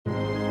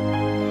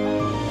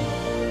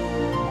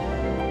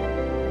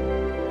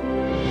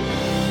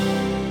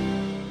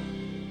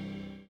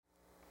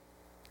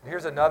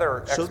here's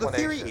another So the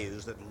explanation. theory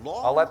is that I'll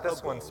long let this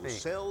ago, one speak.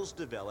 cells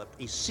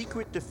developed a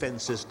secret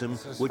defense system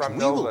This is which from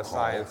we will Nova call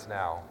Science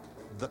Now.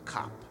 the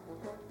COP.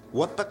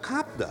 What the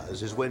COP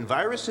does is when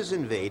viruses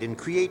invade and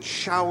create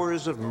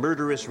showers of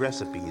murderous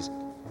recipes,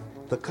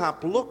 the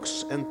COP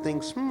looks and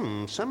thinks,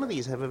 some of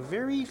these have a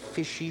very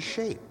fishy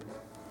shape.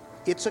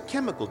 It's a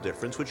chemical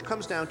difference which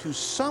comes down to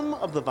some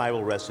of the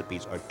viral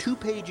recipes are 2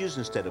 pages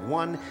instead of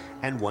 1,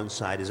 and one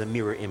side is a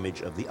mirror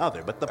image of the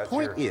other. But the That's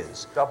point your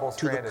is, to the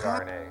double-stranded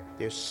COP, RNA.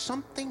 there's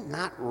something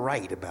not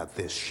right about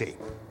this shape.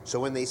 So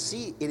when they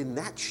see it in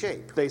that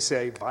shape, They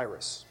say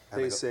virus. and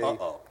They go, say,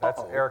 uh-oh, That's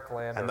uh-oh, Eric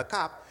Lander. and the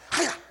COP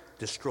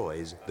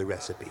destroys the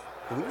recipe.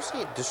 When you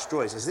say it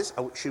destroys, is this,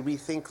 should we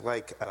think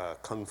like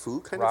kung fu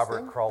kind Robert of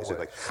thing? Krulwich. Is it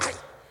like,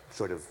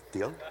 sort of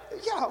deal?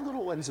 yeah, a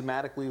little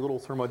enzymatically, a little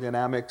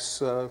thermodynamics,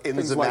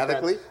 things like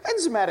that. Enzymatically?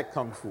 Enzymatic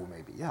kung fu,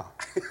 maybe, yeah.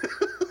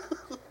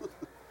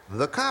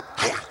 The COP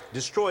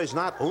destroys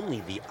not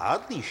only the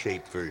oddly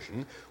shaped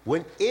version,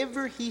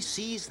 whenever he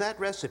sees that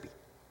recipe,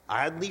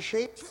 oddly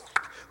shaped,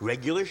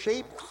 regular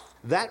shape,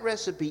 that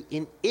recipe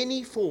in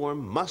any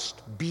form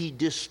must be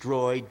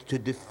destroyed to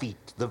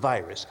defeat the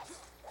virus.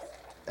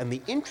 And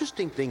the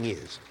interesting thing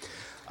is,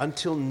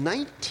 until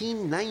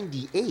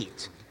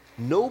 1998,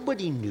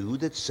 nobody knew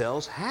that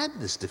cells had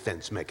this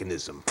defense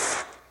mechanism.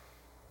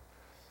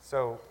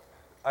 So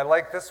I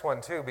like this one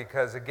too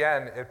because,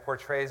 again, it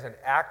portrays an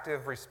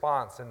active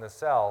response in the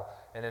cell.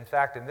 And in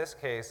fact, in this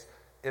case,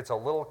 it's a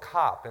little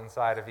COP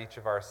inside of each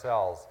of our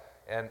cells.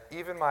 And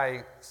even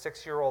my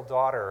 6-year-old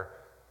daughter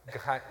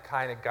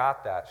kind of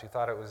got that. She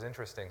thought it was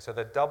interesting. So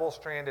the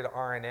double-stranded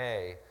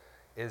RNA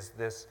is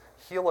this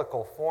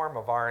helical form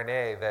of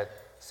RNA that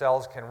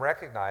cells can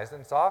recognize,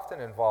 and it's often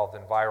involved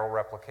in viral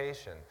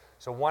replication.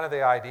 So one of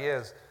the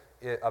ideas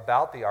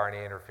about the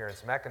RNA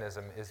interference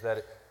mechanism is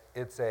that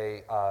it's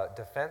a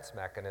defense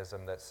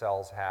mechanism that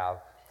cells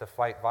have to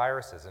fight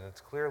viruses, and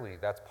it's clearly,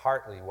 that's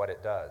partly what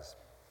it does.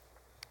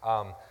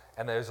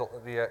 And there's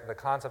the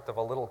concept of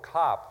a little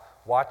COP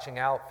watching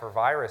out for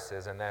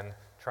viruses and then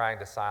trying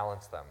to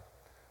silence them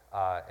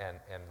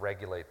and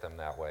regulate them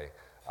that way.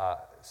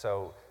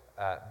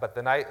 But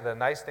the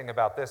nice thing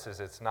about this is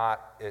it's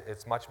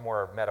much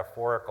more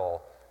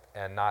metaphorical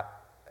and not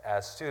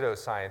as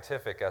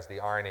pseudoscientific as the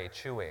RNA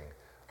chewing.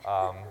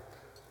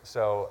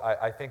 So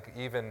I think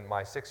even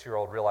my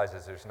 6-year-old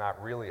realizes there's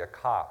not really a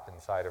COP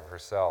inside of her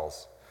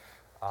cells.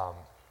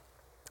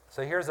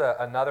 So here's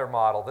another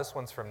model. This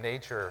one's from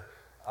Nature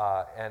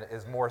and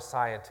is more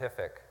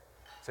scientific.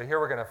 So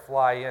here we're going to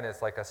fly in.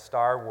 It's like a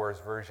Star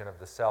Wars version of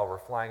the cell. We're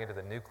flying into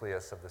the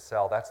nucleus of the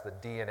cell. That's the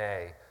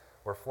DNA.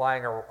 We're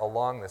flying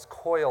along this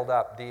coiled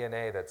up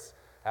DNA that's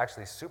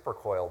actually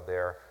supercoiled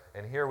there.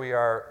 And here we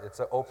are.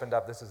 It's opened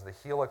up. This is the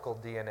helical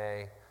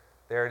DNA.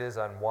 There it is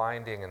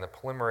unwinding, and the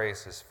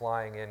polymerase is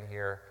flying in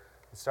here.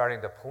 It's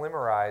starting to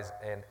polymerize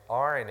an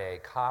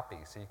RNA copy.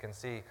 So you can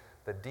see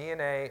the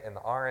DNA and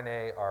the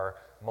RNA are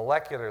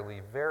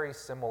molecularly very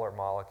similar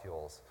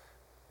molecules.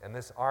 And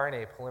this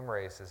RNA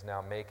polymerase is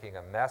now making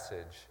a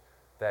message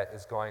that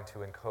is going to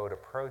encode a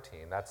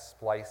protein. That's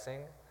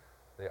splicing.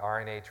 The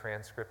RNA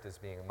transcript is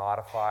being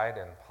modified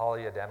and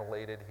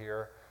polyadenylated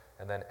here,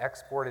 and then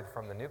exported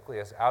from the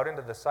nucleus out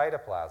into the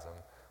cytoplasm,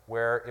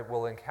 where it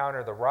will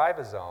encounter the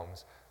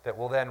ribosomes that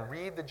will then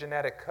read the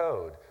genetic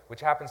code,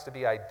 which happens to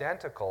be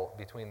identical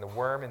between the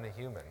worm and the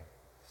human.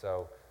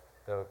 So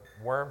the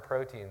worm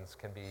proteins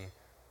can be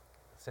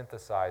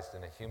synthesized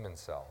in a human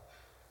cell.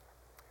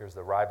 Here's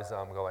the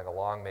ribosome going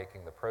along,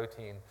 making the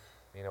protein,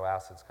 amino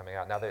acids coming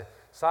out. Now the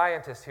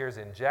scientist here is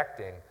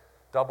injecting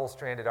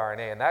double-stranded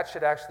RNA, and that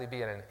should actually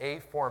be in an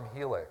A-form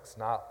helix.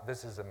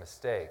 This is a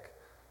mistake.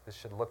 This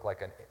should look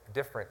like a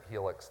different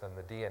helix than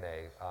the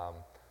DNA.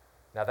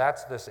 Now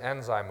that's this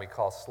enzyme we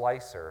call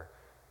slicer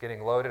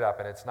getting loaded up,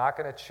 and it's not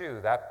going to chew.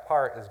 That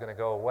part is going to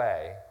go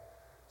away.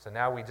 So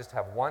now we just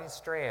have one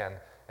strand,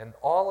 and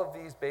all of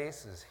these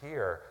bases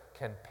here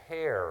can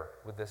pair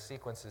with the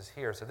sequences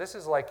here. So this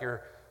is like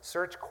your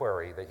search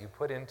query that you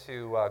put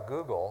into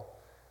Google,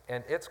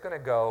 and it's going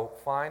to go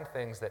find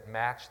things that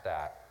match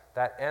that.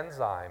 That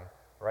enzyme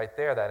right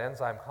there, that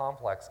enzyme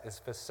complex, is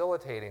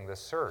facilitating the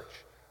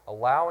search,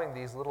 allowing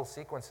these little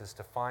sequences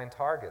to find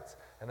targets.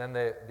 And then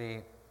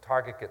the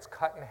target gets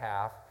cut in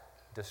half,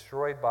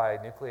 destroyed by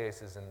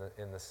nucleases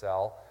in the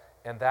cell,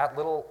 and that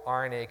little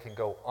RNA can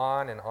go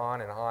on and on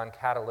and on,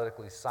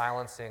 catalytically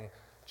silencing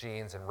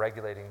genes and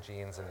regulating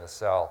genes in the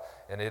cell.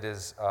 And it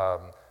is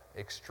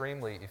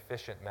extremely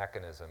efficient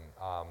mechanism,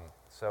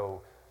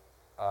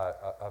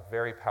 a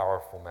very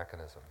powerful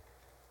mechanism.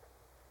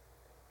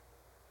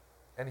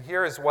 And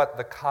here is what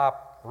the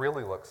COP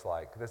really looks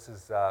like. This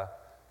is the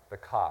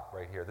COP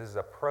right here. This is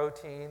a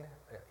protein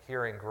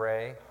here in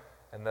gray,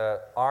 and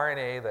the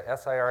RNA, the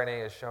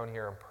siRNA, is shown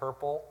here in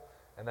purple,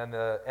 and then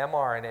the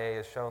mRNA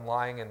is shown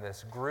lying in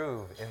this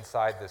groove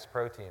inside this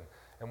protein.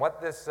 And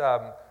what this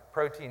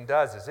protein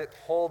does is it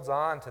holds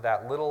on to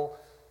that little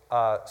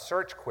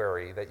search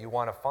query that you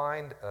want to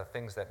find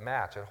things that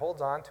match. It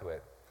holds on to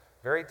it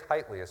very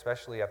tightly,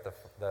 especially at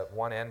the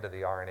one end of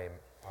the RNA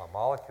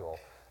molecule.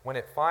 when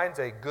it finds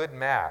a good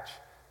match,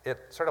 it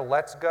sort of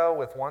lets go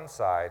with one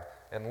side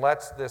and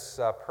lets this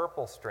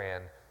purple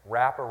strand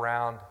wrap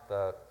around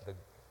the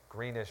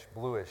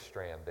greenish-bluish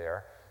strand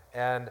there.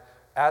 And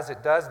as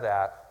it does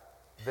that,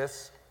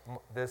 this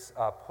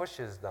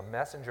pushes the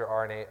messenger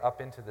RNA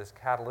up into this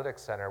catalytic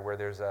center where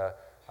there's a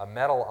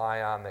metal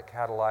ion that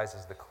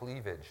catalyzes the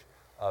cleavage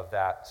of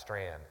that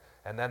strand.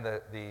 And then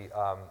the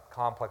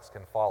complex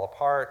can fall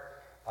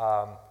apart,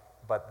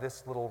 but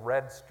this little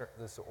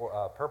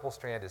purple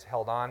strand is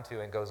held onto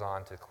and goes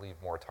on to cleave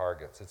more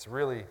targets. It's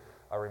really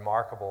a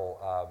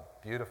remarkable,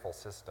 beautiful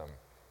system.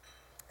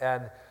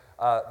 And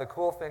the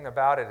cool thing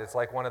about it, it's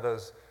like one of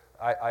those,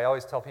 I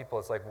always tell people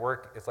it's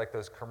like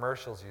those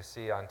commercials you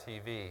see on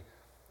TV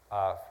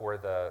for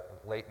the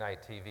late night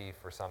TV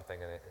for something,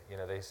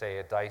 and they say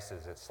it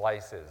dices, it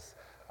slices.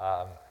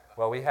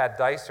 Well, we had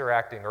dicer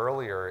acting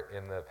earlier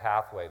in the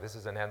pathway. This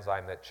is an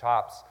enzyme that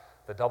chops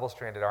the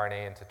double-stranded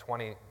RNA into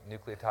 20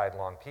 nucleotide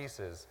long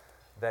pieces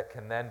that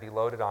can then be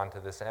loaded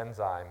onto this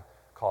enzyme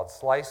called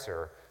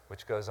slicer,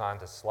 which goes on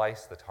to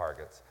slice the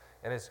targets.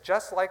 And it's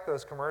just like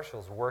those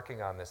commercials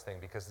working on this thing,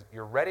 because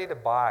you're ready to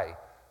buy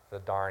the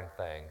darn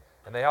thing.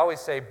 And they always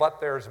say, but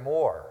there's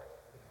more.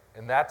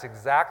 And that's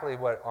exactly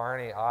what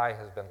RNAi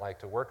has been like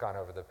to work on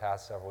over the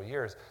past several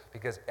years,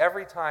 because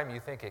every time you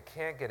think it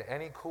can't get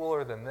any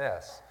cooler than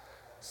this,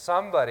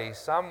 somebody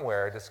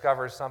somewhere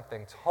discovers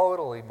something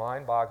totally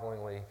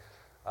mind-bogglingly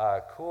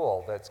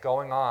cool that's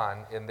going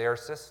on in their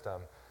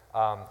system.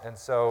 And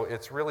so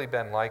it's really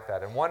been like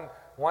that. And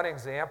one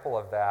example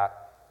of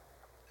that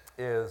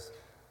is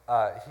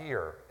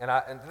here.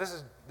 And this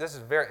is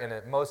very in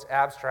its most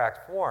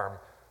abstract form,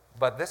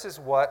 but this is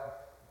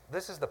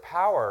the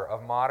power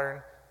of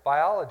modern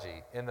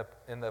biology in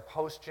the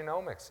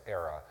post-genomics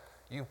era.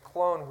 You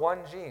clone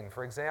one gene.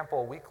 For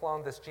example, we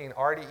cloned this gene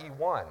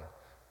RDE1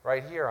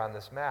 right here on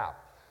this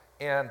map.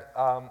 And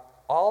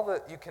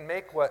you can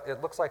make what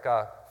it looks like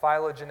a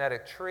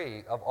phylogenetic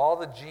tree of all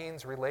the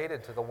genes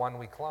related to the one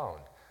we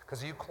cloned.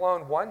 Because you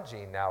clone one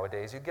gene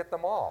nowadays, you get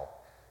them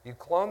all. You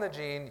clone the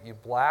gene, you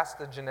blast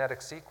the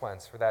genetic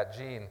sequence for that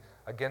gene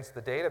against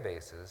the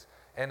databases,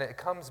 and it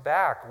comes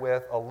back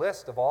with a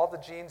list of all the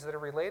genes that are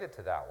related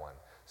to that one.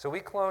 So we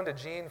cloned a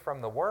gene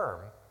from the worm,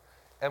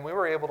 and we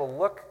were able to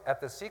look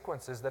at the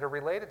sequences that are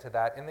related to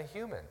that in the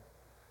human.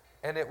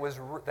 And that was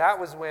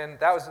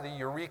the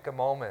eureka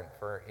moment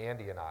for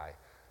Andy and I.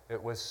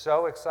 It was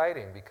so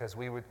exciting because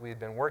we'd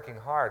been working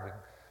hard.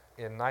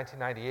 In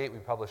 1998, we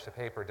published a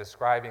paper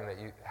describing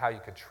how you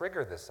could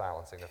trigger this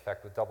silencing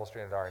effect with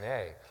double-stranded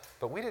RNA,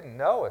 but we didn't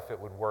know if it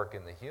would work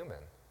in the human,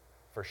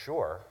 for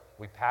sure.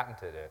 We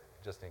patented it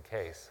just in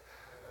case,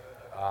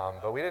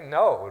 but we didn't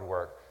know it would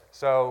work.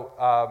 So,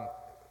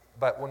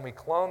 but when we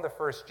cloned the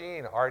first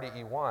gene,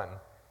 RDE1,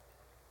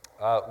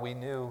 we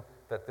knew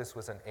that this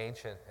was an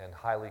ancient and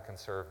highly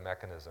conserved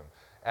mechanism.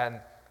 And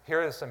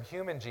here are some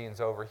human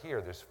genes over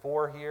here. There's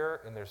 4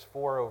 here, and there's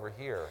 4 over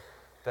here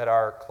that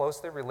are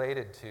closely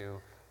related to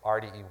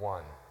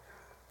RDE1.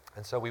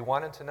 And so we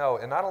wanted to know,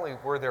 and not only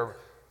were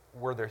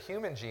there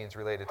human genes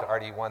related to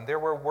RDE1, there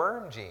were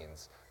worm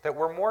genes that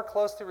were more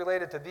closely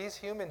related to these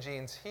human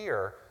genes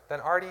here than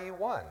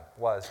RDE1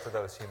 was to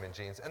those human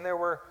genes. And there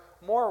were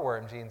more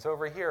worm genes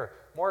over here,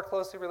 more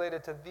closely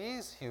related to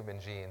these human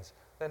genes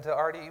than to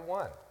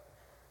RDE1.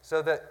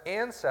 So the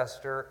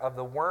ancestor of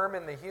the worm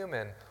and the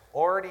human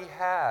already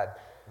had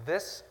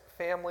this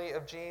family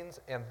of genes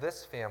and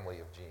this family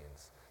of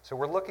genes. So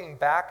we're looking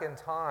back in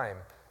time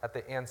at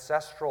the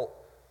ancestral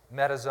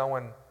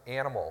metazoan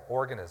animal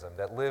organism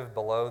that lived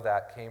below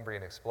that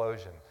Cambrian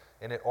explosion.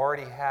 And it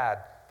already had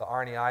the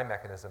RNAi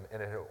mechanism,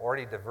 and it had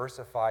already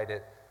diversified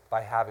it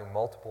by having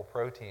multiple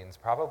proteins,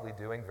 probably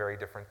doing very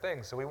different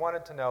things. So we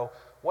wanted to know,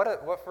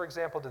 what for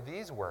example, do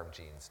these worm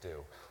genes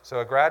do? So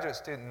a graduate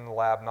student in the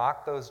lab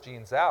knocked those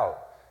genes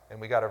out, and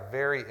we got a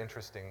very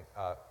interesting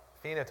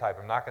phenotype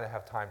I'm not going to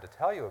have time to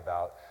tell you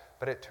about,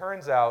 but it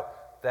turns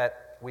out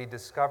that we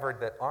discovered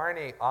that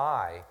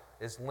RNAi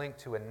is linked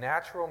to a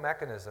natural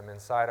mechanism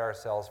inside our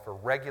cells for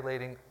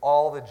regulating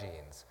all the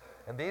genes.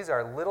 And these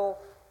are little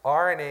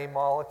RNA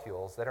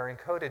molecules that are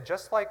encoded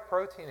just like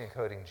protein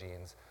encoding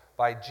genes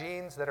by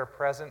genes that are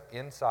present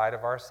inside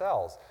of our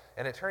cells.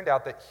 And it turned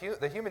out that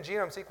the human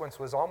genome sequence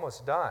was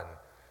almost done.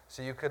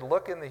 So you could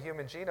look in the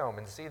human genome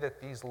and see that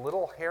these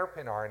little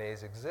hairpin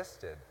RNAs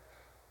existed,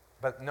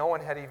 but no one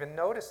had even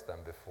noticed them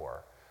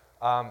before.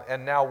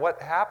 And now what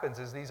happens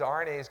is these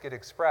RNAs get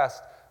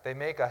expressed, they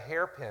make a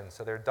hairpin,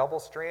 so they're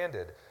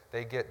double-stranded.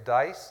 They get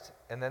diced,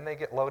 and then they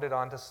get loaded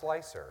onto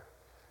slicer.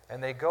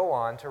 And they go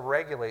on to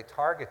regulate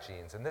target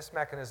genes. And this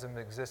mechanism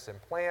exists in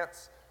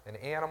plants, in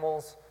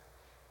animals,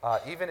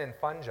 even in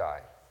fungi.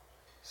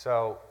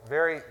 So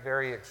very,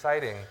 very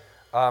exciting.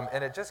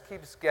 And it just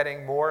keeps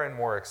getting more and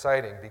more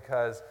exciting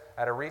because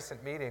at a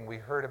recent meeting, we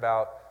heard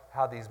about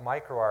how these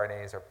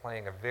microRNAs are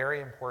playing a very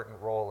important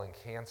role in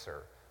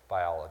cancer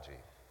biology.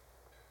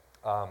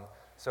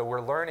 So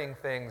we're learning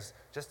things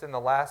just in the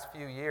last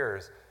few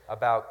years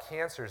about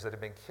cancers that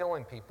have been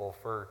killing people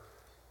for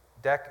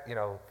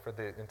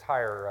the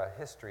entire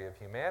history of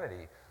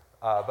humanity.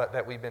 but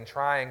that we've been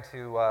trying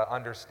to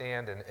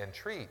understand and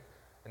treat.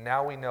 And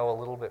now we know a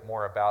little bit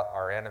more about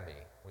our enemy.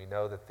 We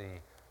know that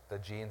the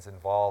genes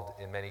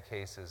involved in many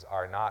cases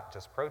are not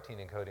just protein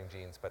encoding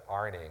genes, but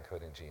RNA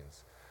encoding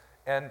genes.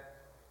 And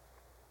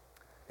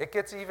it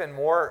gets even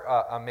more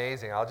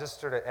amazing. I'll just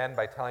sort of end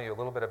by telling you a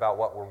little bit about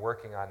what we're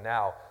working on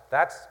now.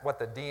 That's what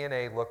the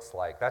DNA looks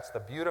like. That's the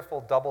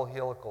beautiful double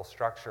helical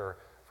structure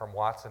from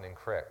Watson and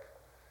Crick.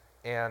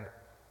 And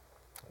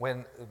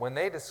when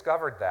they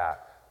discovered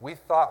that, we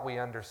thought we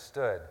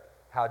understood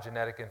how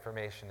genetic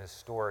information is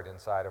stored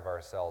inside of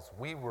our cells.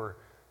 We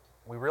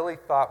really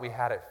thought we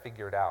had it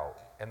figured out.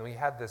 And we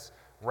had this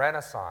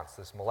renaissance,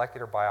 this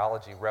molecular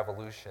biology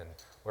revolution,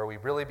 where we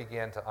really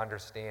began to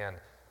understand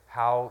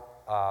how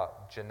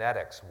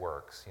genetics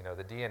works. You know,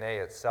 the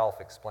DNA itself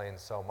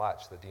explains so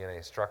much, the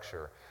DNA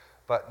structure.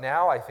 But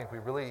now I think we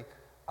really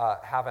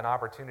have an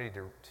opportunity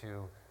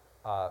to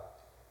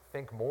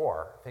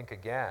think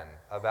again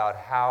about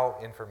how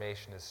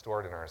information is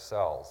stored in our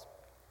cells.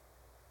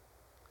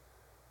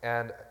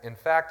 And in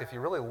fact, if you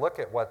really look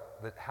at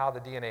how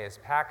the DNA is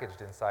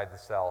packaged inside the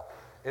cell,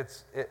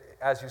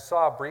 as you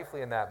saw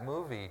briefly in that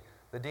movie,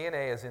 the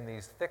DNA is in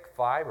these thick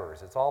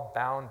fibers. It's all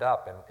bound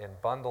up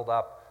and bundled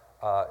up.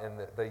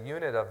 And the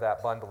unit of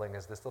that bundling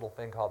is this little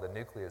thing called the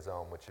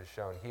nucleosome, which is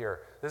shown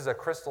here. This is a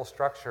crystal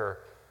structure.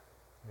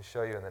 Let me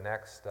show you in the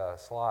next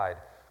slide.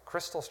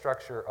 Crystal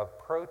structure of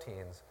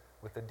proteins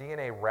with the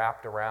DNA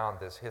wrapped around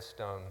this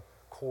histone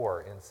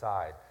core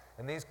inside.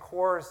 And these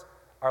cores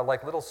are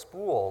like little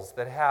spools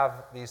that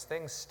have these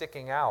things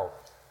sticking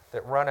out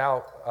that run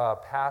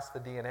out past the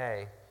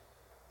DNA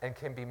and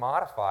can be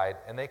modified,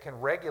 and they can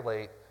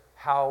regulate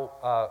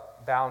how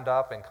bound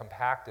up and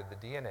compacted the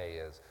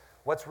DNA is.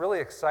 What's really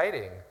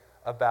exciting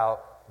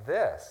about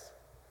this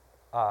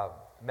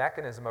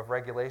mechanism of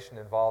regulation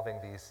involving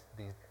these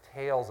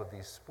tails of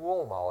these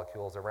spool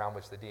molecules around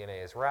which the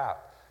DNA is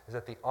wrapped is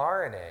that the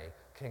RNA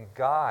can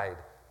guide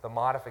the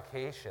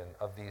modification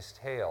of these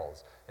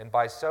tails. And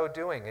by so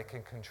doing, it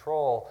can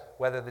control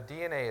whether the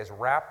DNA is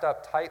wrapped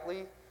up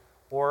tightly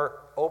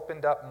or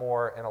opened up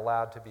more and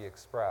allowed to be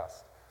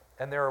expressed.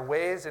 And there are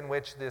ways in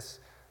which these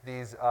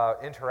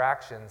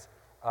interactions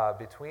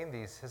between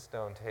these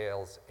histone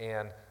tails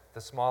and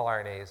the small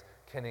RNAs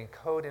can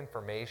encode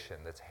information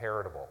that's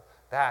heritable.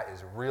 That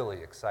is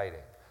really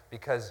exciting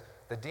because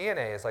the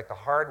DNA is like the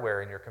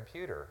hardware in your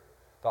computer.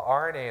 The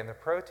RNA and the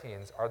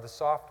proteins are the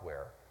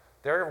software.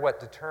 They're what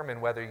determine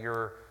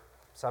whether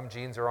some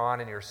genes are on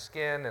in your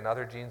skin and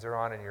other genes are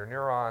on in your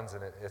neurons,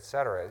 and et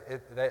cetera.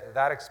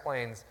 That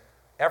explains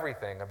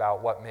everything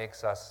about what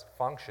makes us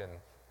function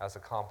as a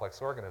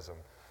complex organism.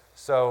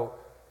 So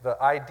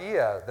the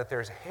idea that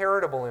there's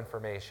heritable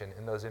information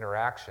in those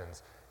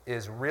interactions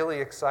is really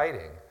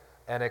exciting,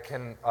 and it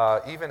can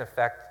even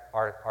affect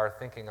our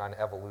thinking on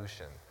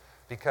evolution.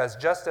 Because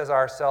just as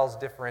our cells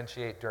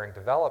differentiate during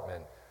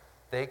development,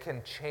 they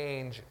can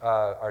change,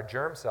 our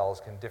germ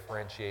cells can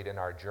differentiate in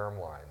our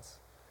germlines.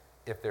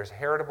 If there's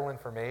heritable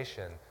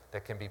information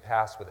that can be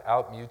passed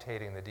without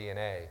mutating the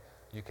DNA,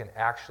 you can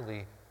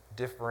actually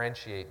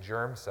differentiate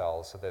germ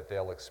cells so that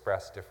they'll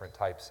express different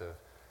types of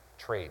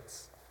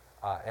traits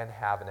and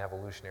have an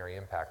evolutionary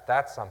impact.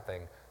 That's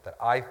something that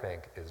I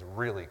think is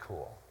really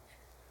cool.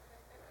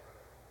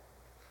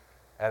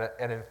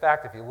 And in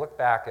fact, if you look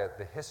back at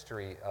the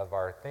history of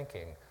our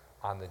thinking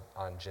on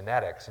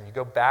genetics, and you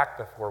go back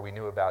before we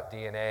knew about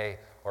DNA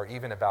or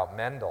even about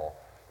Mendel,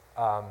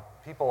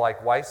 people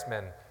like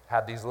Weissman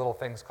had these little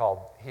things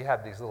called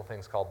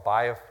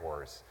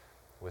biophores.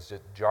 It was a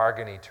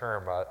jargony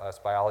term. Us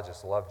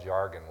biologists love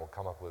jargon. We'll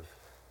come up with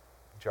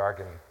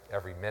jargon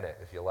every minute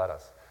if you let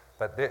us.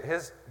 But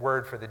his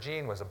word for the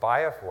gene was a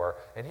biophore,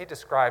 and he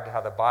described how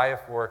the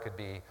biophore could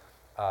be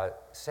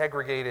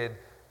segregated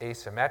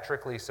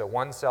asymmetrically, so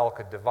one cell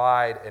could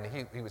divide, and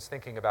he was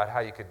thinking about how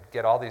you could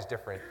get all these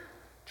different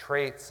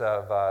traits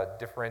of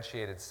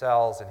differentiated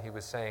cells, and he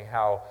was saying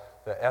how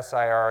the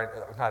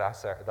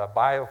the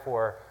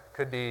biophore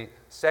could be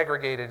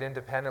segregated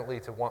independently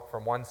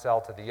from one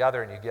cell to the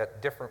other, and you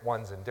get different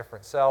ones in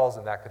different cells,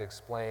 and that could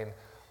explain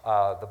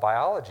the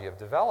biology of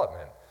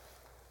development.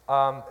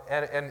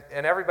 And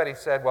everybody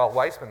said, well,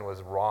 Weissman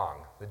was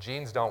wrong. The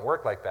genes don't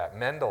work like that.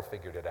 Mendel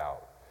figured it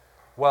out.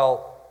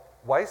 Well,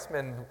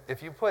 Weissman,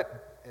 if you put,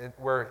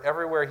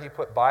 everywhere he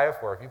put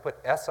biophore, if you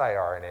put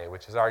siRNA,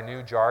 which is our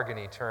new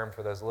jargony term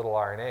for those little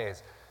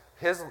RNAs,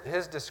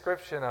 his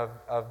description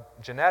of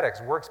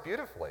genetics works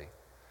beautifully.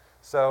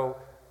 So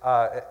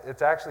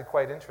it's actually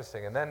quite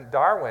interesting. And then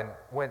Darwin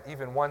went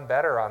even one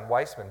better on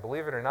Weissman.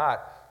 Believe it or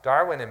not,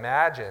 Darwin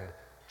imagined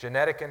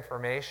genetic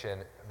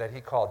information that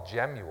he called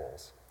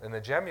gemmules. And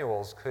the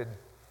gemmules could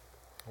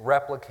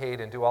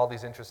replicate and do all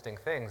these interesting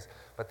things,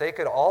 but they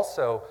could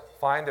also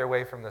find their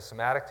way from the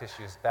somatic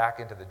tissues back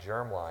into the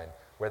germline,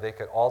 where they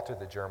could alter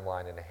the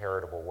germline in a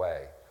heritable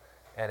way.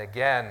 And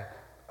again,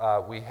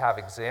 we have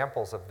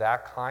examples of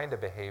that kind of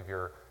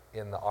behavior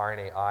in the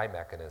RNAi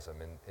mechanism.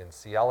 In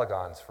C.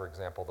 elegans, for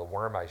example, the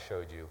worm I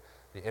showed you,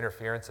 the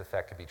interference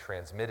effect could be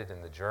transmitted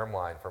in the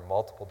germline for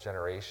multiple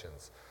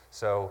generations.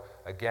 So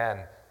again,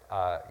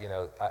 you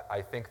know,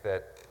 I think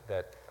that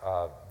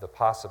the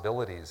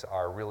possibilities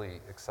are really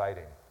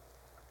exciting.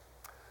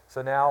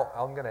 So now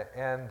I'm going to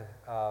end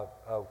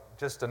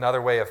just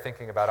another way of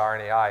thinking about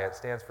RNAi. It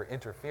stands for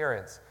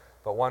interference,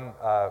 but one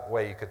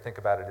way you could think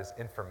about it is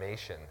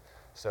information.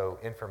 So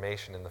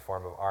information in the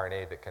form of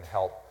RNA that can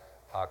help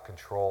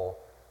control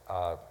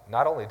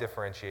not only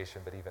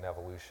differentiation, but even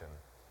evolution.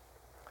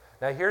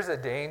 Now here's a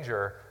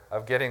danger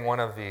of getting one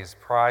of these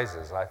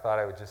prizes. I thought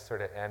I would just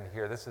sort of end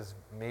here. This is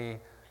me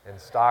in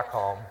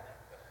Stockholm.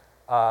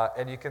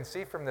 And you can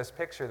see from this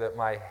picture that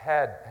my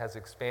head has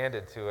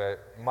expanded to a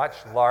much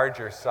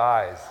larger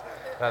size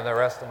than the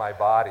rest of my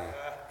body.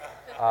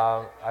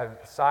 I'm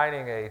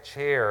signing a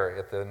chair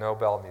at the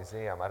Nobel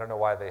Museum. I don't know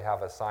why they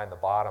have us sign the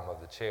bottom of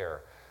the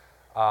chair.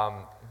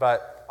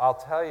 But I'll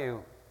tell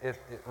you, it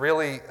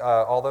really,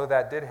 although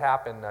that did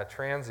happen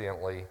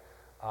transiently,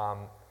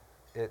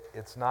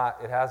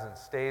 it hasn't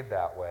stayed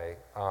that way,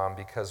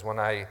 because when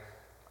I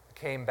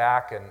came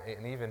back,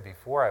 and even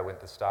before I went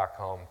to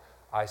Stockholm,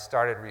 I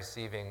started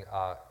receiving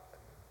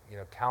you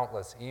know,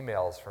 countless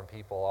emails from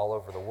people all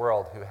over the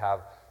world who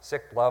have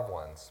sick loved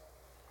ones.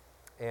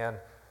 And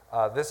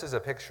this is a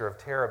picture of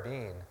Tara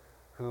Bean,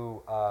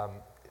 who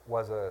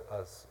was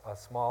a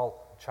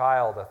small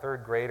child, a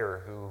third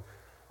grader, who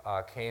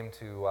came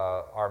to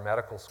our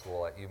medical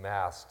school at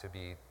UMass to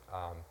be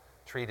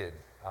treated,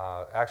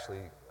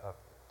 actually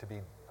to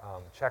be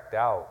checked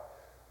out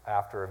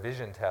after a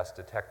vision test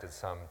detected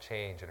some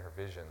change in her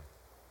vision.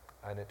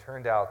 And it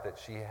turned out that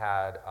she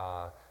had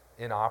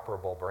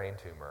inoperable brain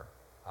tumor,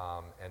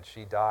 and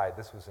she died.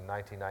 This was in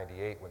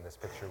 1998 when this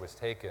picture was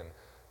taken,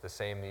 the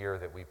same year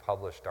that we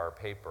published our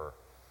paper.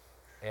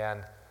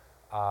 And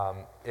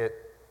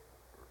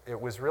it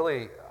was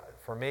really,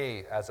 for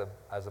me, as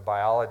a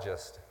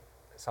biologist,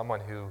 someone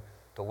who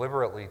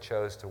deliberately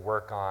chose to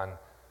work on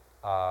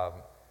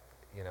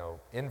you know,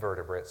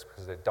 invertebrates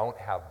because they don't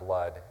have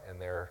blood and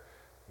they're,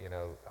 you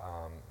know,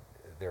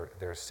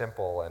 they're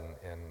simple, and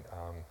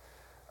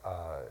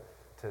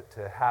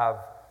to have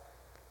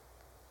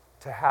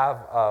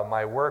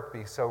my work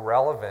be so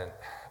relevant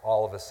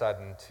all of a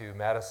sudden to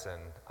medicine,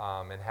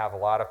 and have a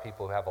lot of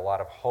people who have a lot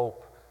of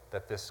hope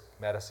that this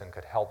medicine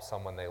could help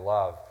someone they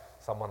love,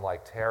 someone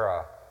like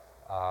Tara,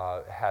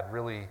 had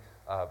really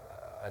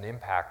an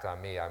impact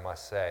on me, I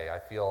must say. I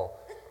feel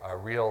a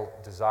real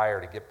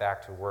desire to get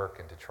back to work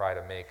and to try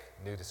to make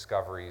new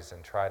discoveries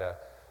and try to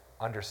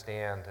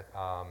understand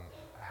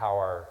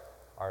how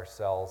our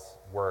cells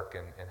work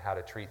and how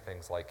to treat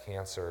things like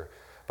cancer.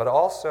 But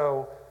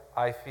also,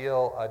 I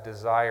feel a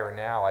desire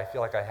now, I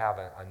feel like I have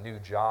a new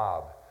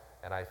job,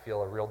 and I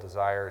feel a real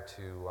desire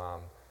to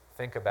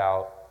think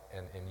about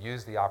and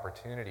use the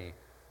opportunity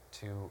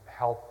to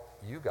help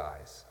you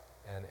guys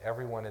and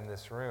everyone in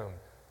this room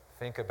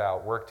think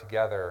about, work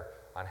together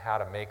on how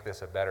to make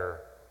this a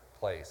better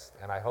place.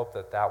 And I hope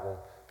that that will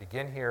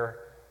begin here,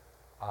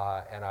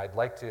 and I'd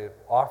like to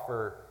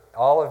offer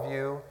all of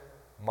you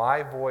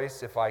my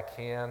voice, if I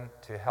can,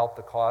 to help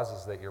the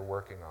causes that you're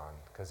working on,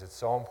 because it's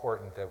so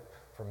important that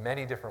from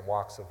many different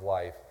walks of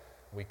life,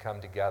 we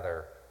come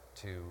together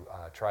to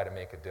try to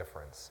make a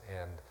difference.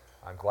 And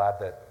I'm glad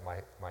that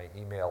my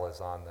email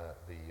is on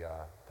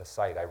the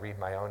site. I read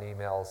my own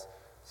emails,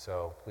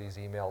 so please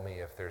email me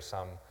if there's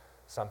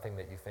something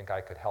that you think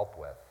I could help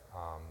with.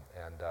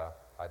 And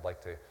I'd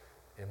like to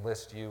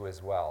enlist you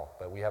as well.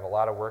 But we have a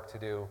lot of work to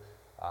do.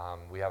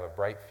 We have a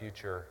bright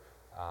future,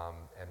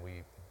 and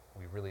we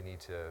really need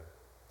to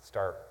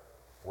start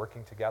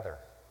working together.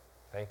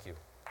 Thank you.